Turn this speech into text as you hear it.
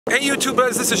Hey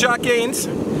YouTubers, this is Jacques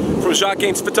from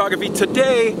Jacques Photography.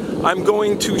 Today I'm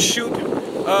going to shoot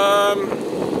I'm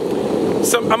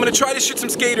going to try to shoot some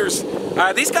skaters.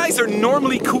 These guys are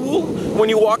normally cool. When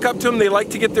you walk up to them, they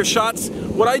like to get their shots.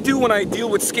 What I do when I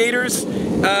deal with skaters,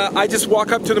 I just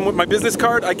walk up to them with my business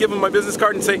card. I give them my business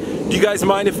card and say, do you guys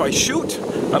mind if I shoot?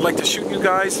 I'd like to shoot you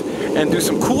guys and do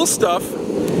some cool stuff.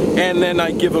 And then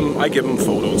I give them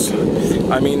photos.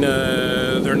 I mean,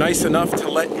 they're nice enough to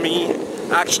let me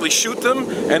actually shoot them,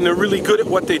 and they're really good at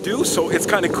what they do, so it's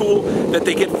kind of cool that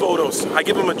they get photos. I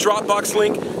give them a Dropbox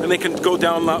link and they can go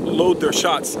download their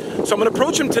shots. So I'm going to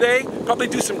approach them today, probably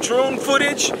do some drone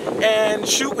footage and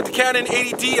shoot with the Canon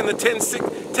 80D and the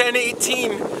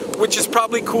 1018, which is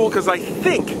probably cool because I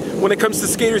think when it comes to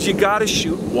skaters you gotta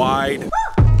shoot wide.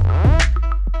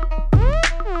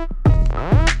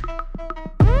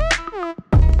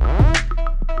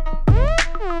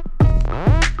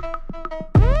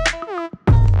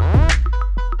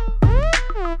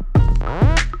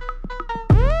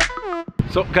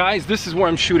 So guys, this is where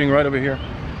I'm shooting, right over here,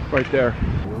 right there.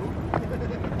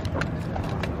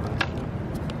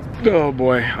 Oh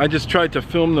boy, I just tried to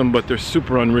film them, but they're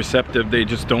super unreceptive. They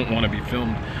just don't want to be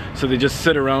filmed. So they just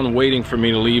sit around waiting for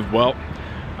me to leave. Well,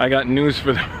 I got news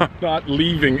for them. I'm not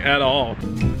leaving at all.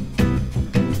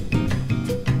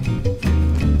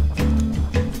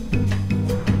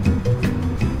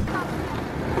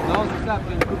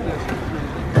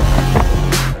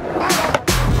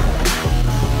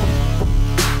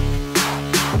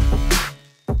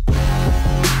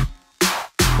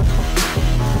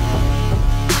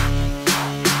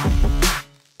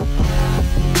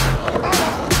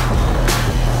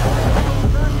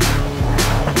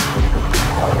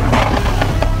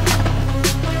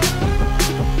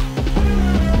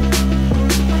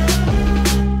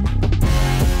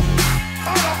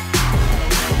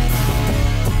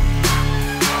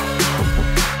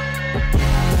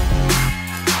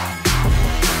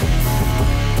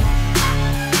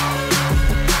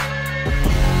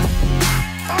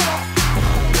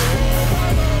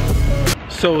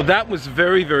 So that was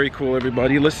very, very cool,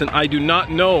 everybody. Listen, I do not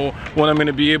know when I'm going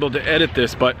to be able to edit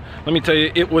this, but let me tell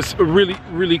you, it was really,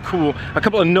 really cool. A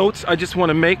couple of notes I just want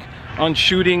to make on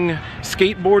shooting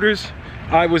skateboarders.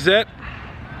 I was at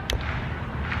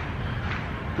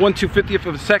 1/250th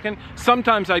of a second.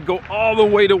 Sometimes I'd go all the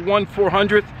way to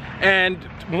 1/400th and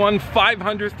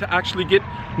 1/500th to actually get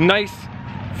nice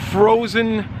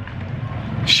frozen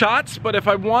shots. But if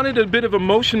I wanted a bit of a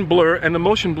motion blur, and the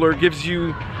motion blur gives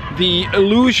you the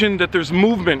illusion that there's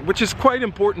movement, which is quite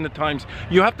important at times,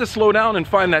 you have to slow down and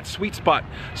find that sweet spot.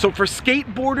 So for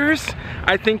skateboarders,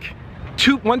 I think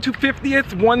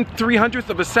 1/250th, 1/300th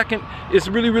of a second is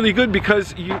really, really good,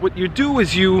 because what you do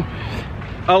is you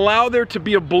allow there to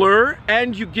be a blur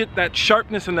and you get that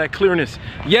sharpness and that clearness.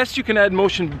 Yes, you can add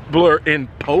motion blur in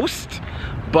post,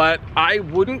 but I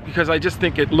wouldn't, because I just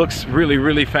think it looks really,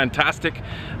 really fantastic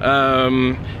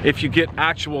if you get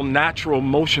actual natural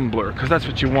motion blur, because that's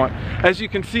what you want. As you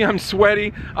can see, I'm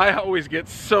sweaty. I always get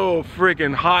so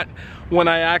friggin' hot when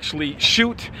I actually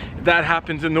shoot. That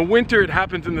happens in the winter, it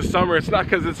happens in the summer. It's not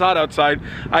because it's hot outside.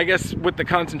 I guess with the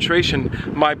concentration,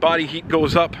 my body heat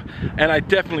goes up and I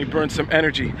definitely burn some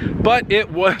energy. But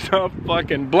it was a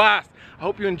fucking blast. I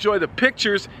hope you enjoy the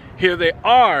pictures. Here they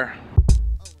are.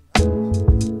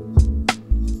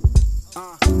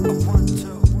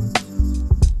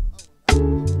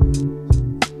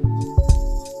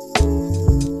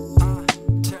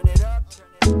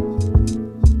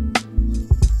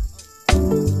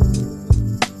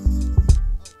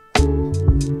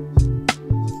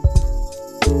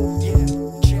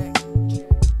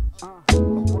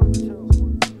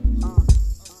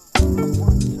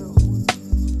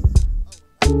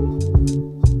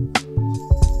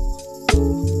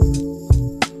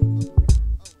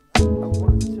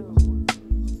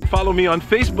 Follow me on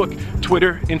Facebook,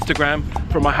 Twitter, Instagram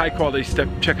for my high quality stuff.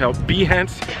 Check out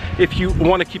Behance if you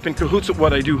want to keep in cahoots with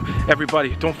what I do.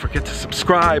 Everybody, don't forget to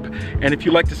subscribe. And if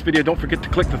you like this video, don't forget to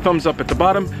click the thumbs up at the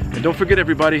bottom. And don't forget,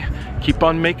 everybody, keep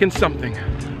on making something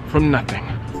from nothing.